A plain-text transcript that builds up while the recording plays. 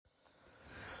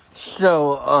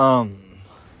So,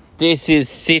 this is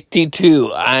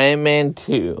 62. I'm in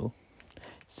 2.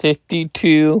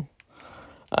 62.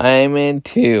 I'm in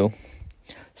 2.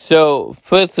 So,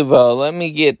 first of all, let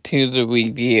me get to the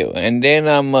review, and then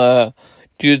I'm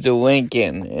do the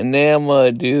ranking, and then I'm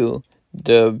gonna do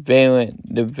the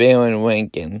variant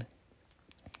ranking.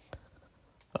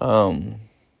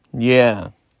 Yeah.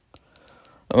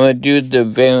 I'm gonna do the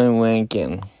variant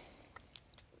ranking.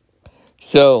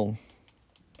 So,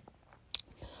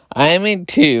 I'm in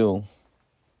 2.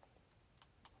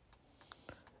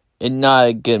 It's not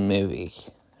a good movie.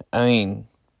 It's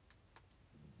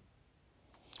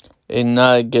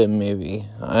not a good movie.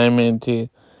 I'm into.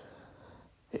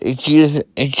 It's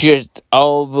just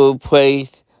all over the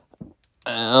place.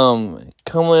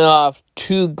 Coming off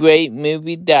 2 great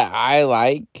movies that I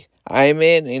like. I'm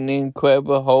in an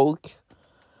Incredible Hulk.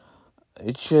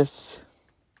 I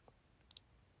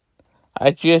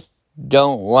just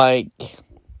don't like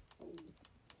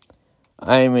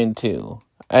I'm into.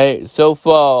 So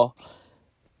far,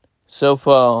 I'm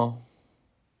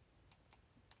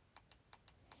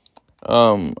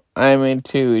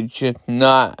into. It's just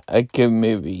not a good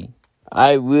movie.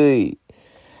 How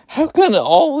can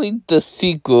always the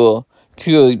sequel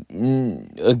to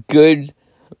a good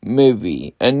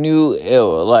movie, a new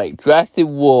era, like Jurassic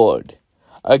World,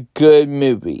 a good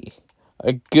movie.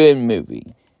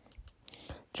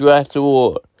 Jurassic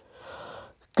World,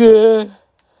 good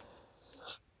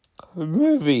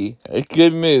movie, a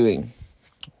good movie.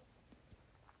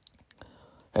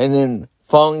 And then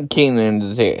Fallen Kingdom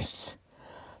is this.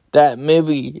 That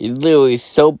movie is literally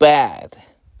so bad.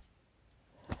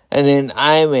 And then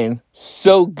Iron Man,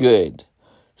 so good.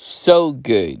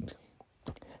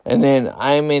 And then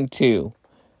Iron Man 2,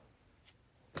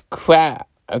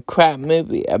 a crap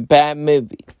movie, a bad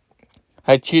movie.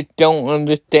 I just don't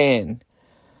understand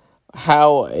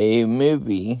how a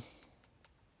movie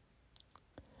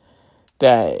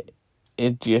that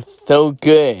is just so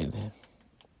good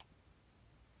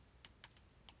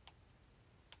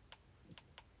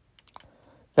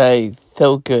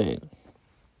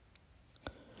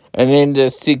and then the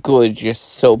sequel is just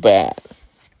so bad.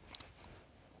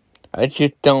 I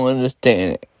just don't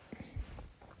understand it.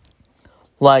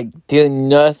 Like, there's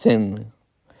nothing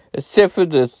except for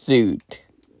the suit.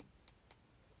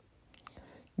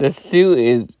 The suit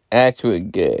is actually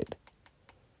good.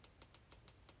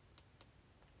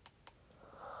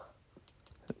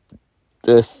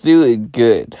 The suit is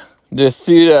good. The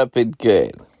suit up is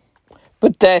good.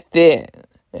 But that's it.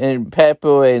 And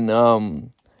Pepper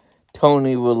and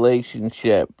Tony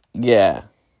relationship. Yeah,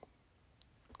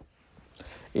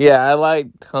 I like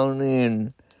Tony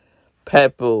and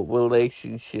Pepper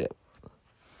relationship.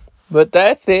 But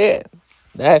that's it.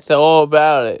 That's all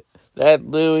about it. That's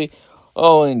literally.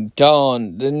 Oh, and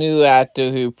Dawn, the new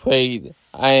actor who played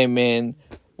Iron Man,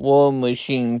 War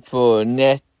Machine for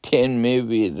next 10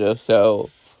 movies or so.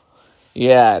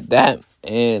 Yeah, that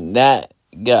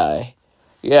guy.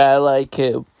 Yeah, I like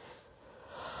him.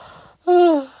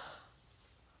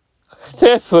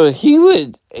 Except for he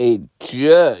was a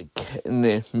jerk in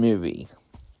this movie.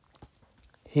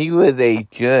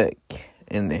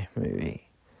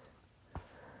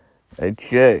 A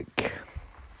jerk.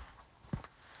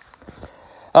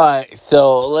 Alright,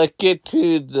 so let's get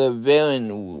to the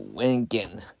villain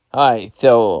ranking. Alright,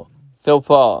 so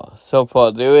far,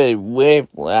 there is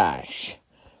Whiplash,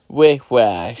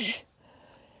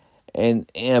 and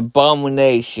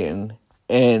Abomination,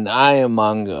 and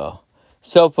Ironmonger.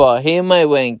 So far, here's my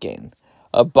ranking.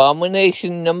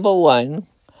 Abomination number 1,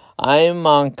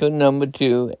 Ironmonger number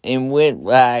 2, and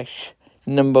Whiplash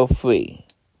number 3.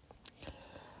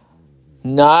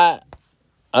 Not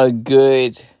a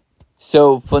good.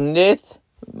 So from this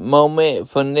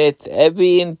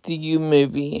every MCU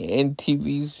movie and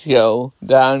TV show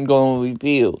that I'm going to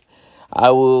review,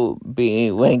 I will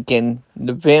be ranking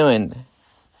the villain.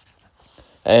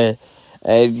 As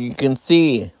you can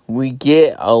see, we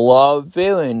get a lot of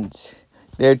villains.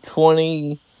 There are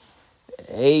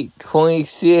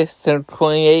 26 or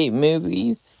 28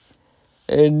 movies.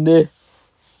 And,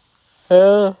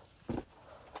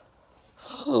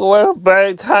 well,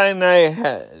 by the time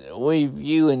I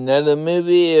review another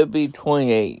movie, it'll be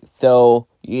 28. So,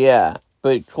 yeah,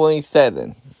 but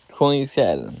 27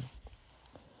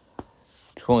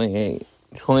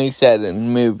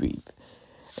 movies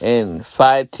and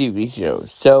 5 TV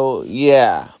shows. So,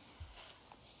 yeah,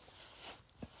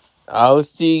 I'll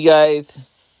see you guys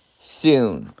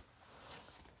soon.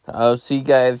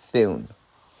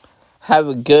 Have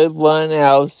a good one.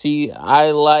 I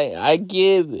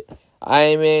give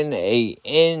Iron Man a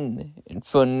N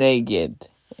for naked.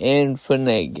 and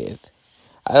Venegas.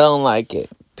 I don't like it.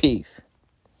 Peace.